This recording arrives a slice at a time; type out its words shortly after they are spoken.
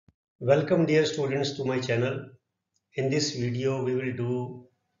Welcome dear students to my channel. In this video we will do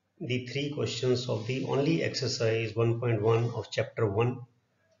the three questions of the only exercise 1.1 of chapter 1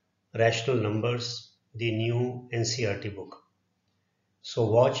 rational numbers, the new NCERT book. So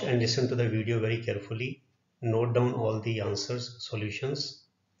watch and listen to the video very carefully. Note down all the answers, solutions,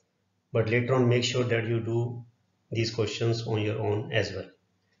 but later on make sure that you do these questions on your own as well.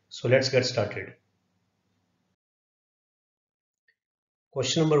 So let's get started.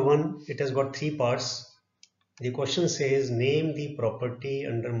 Question number 1, it has got three parts. The question says name the property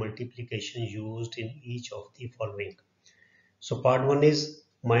under multiplication used in each of the following. So part 1 is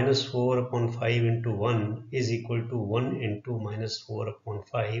minus 4 upon 5 into 1 is equal to 1 into minus 4 upon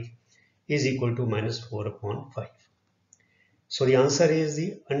 5 is equal to minus 4 upon 5. So the answer is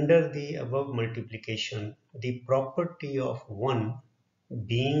under the above multiplication, the property of 1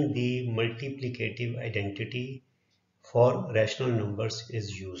 being the multiplicative identity for rational numbers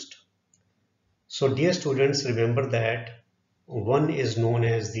is used. So dear students, remember that 1 is known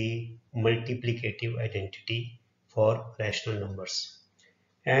as the multiplicative identity for rational numbers.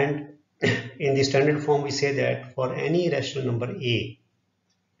 And in the standard form we say that for any rational number a,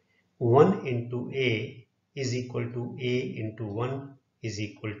 1 into a is equal to a into 1 is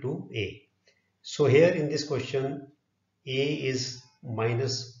equal to a. So here in this question, a is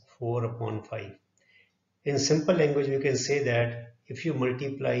minus 4 upon 5. In simple language we can say that if you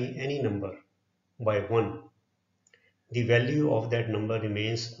multiply any number by 1, the value of that number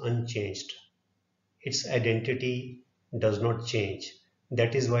remains unchanged. Its identity does not change.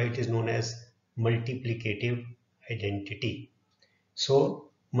 That is why it is known as multiplicative identity. So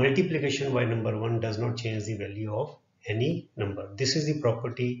multiplication by number 1 does not change the value of any number. This is the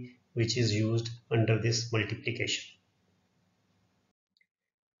property which is used under this multiplication.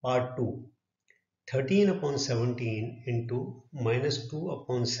 Part 2. 13 upon 17 into minus 2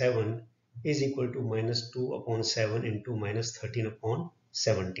 upon 7 is equal to minus 2 upon 7 into minus 13 upon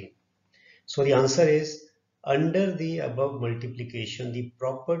 17. So the answer is under the above multiplication, the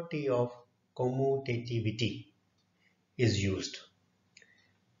property of commutativity is used.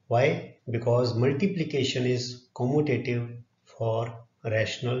 Why? Because multiplication is commutative for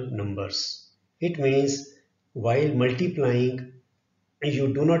rational numbers. It means while multiplying,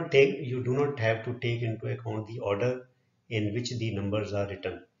 you do not have to take into account the order in which the numbers are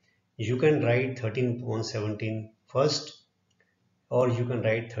written. You can write 13 upon 17 first, or you can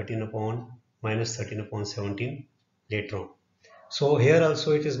write 13 upon minus 13 upon 17 later on. So here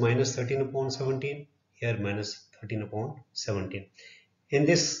also it is minus 13 upon 17, here minus 13 upon 17. In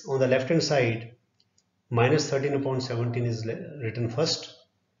this, on the left hand side, minus 13 upon 17 is written first,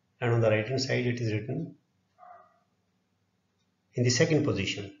 and on the right hand side it is written in the second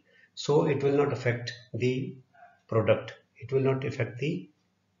position. So it will not affect the product, it will not affect the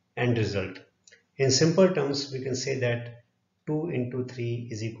end result. In simple terms, we can say that 2 into 3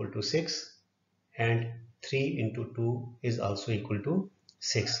 is equal to 6 and 3 into 2 is also equal to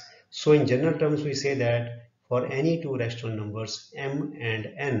 6. So in general terms, we say that for any two rational numbers m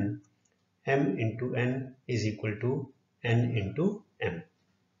and n, m into n is equal to n into m.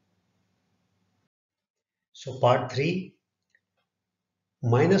 So part 3,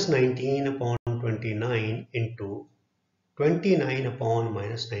 minus 19 upon 29 into 29 upon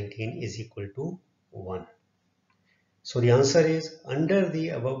minus 19 is equal to 1. So the answer is under the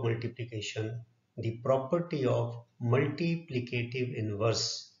above multiplication, the property of multiplicative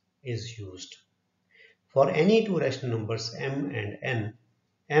inverse is used. For any two rational numbers m and n,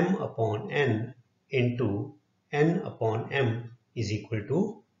 m upon n into n upon m is equal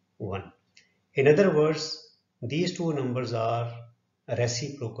to 1. In other words, these two numbers are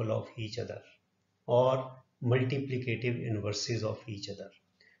reciprocal of each other or multiplicative inverses of each other.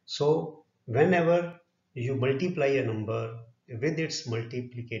 So whenever you multiply a number with its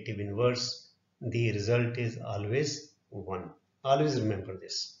multiplicative inverse, the result is always 1. Always remember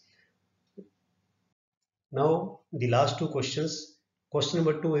this. Now the last two questions. Question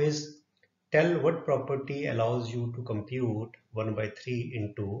number 2 is tell what property allows you to compute 1 by 3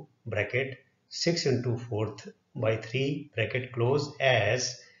 into bracket 6 into 4th by 3 bracket close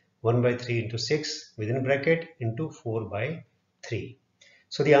as 1 by 3 into 6 within bracket into 4 by 3.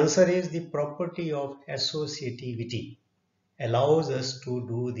 So the answer is the property of associativity allows us to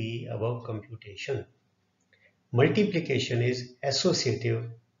do the above computation. Multiplication is associative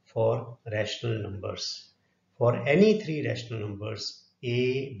for rational numbers. For any three rational numbers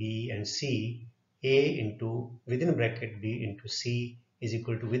a, b and c, a into within bracket b into c is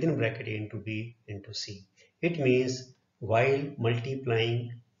equal to within bracket a into b into c. It means while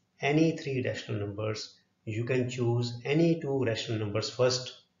multiplying any three rational numbers, you can choose any two rational numbers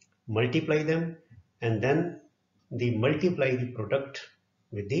first, multiply them, and then multiply the product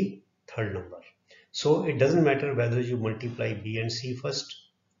with the third number. So it doesn't matter whether you multiply B and C first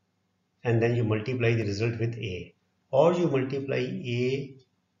and then you multiply the result with A, or you multiply A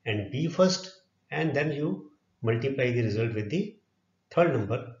and B first and then you multiply the result with the third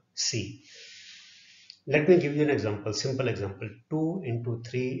number C. Let me give you an example, simple example. 2 into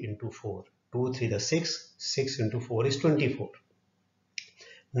 3 into 4. 2, 3 the 6. 6 into 4 is 24.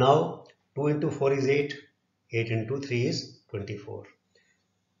 Now 2 into 4 is 8. 8 into 3 is 24.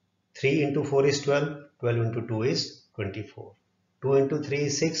 3 into 4 is 12. 12 into 2 is 24. 2 into 3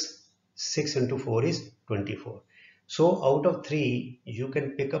 is 6. 6 into 4 is 24. So out of 3, you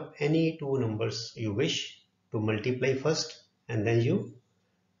can pick up any two numbers you wish to multiply first, and then you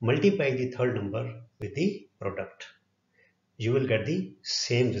multiply the third number with the product. You will get the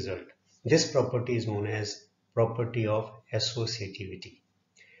same result. This property is known as property of associativity.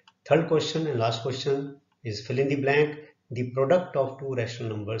 Third question and last question is fill in the blank. The product of two rational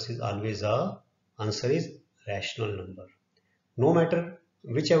numbers is always answer is rational number. No matter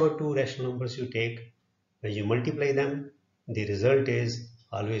whichever two rational numbers you take, when you multiply them, the result is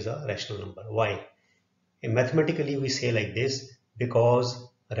always a rational number. Why? And mathematically we say like this, because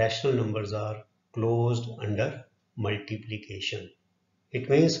rational numbers are closed under multiplication. It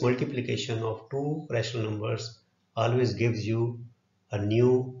means multiplication of two rational numbers always gives you a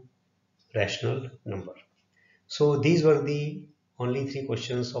new rational number. So these were the only three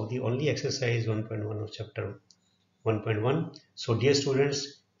questions of the only exercise 1.1 of chapter 1.1. So dear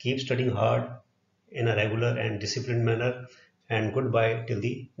students, keep studying hard in a regular and disciplined manner, and goodbye till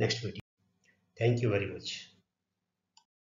the next video. Thank you very much.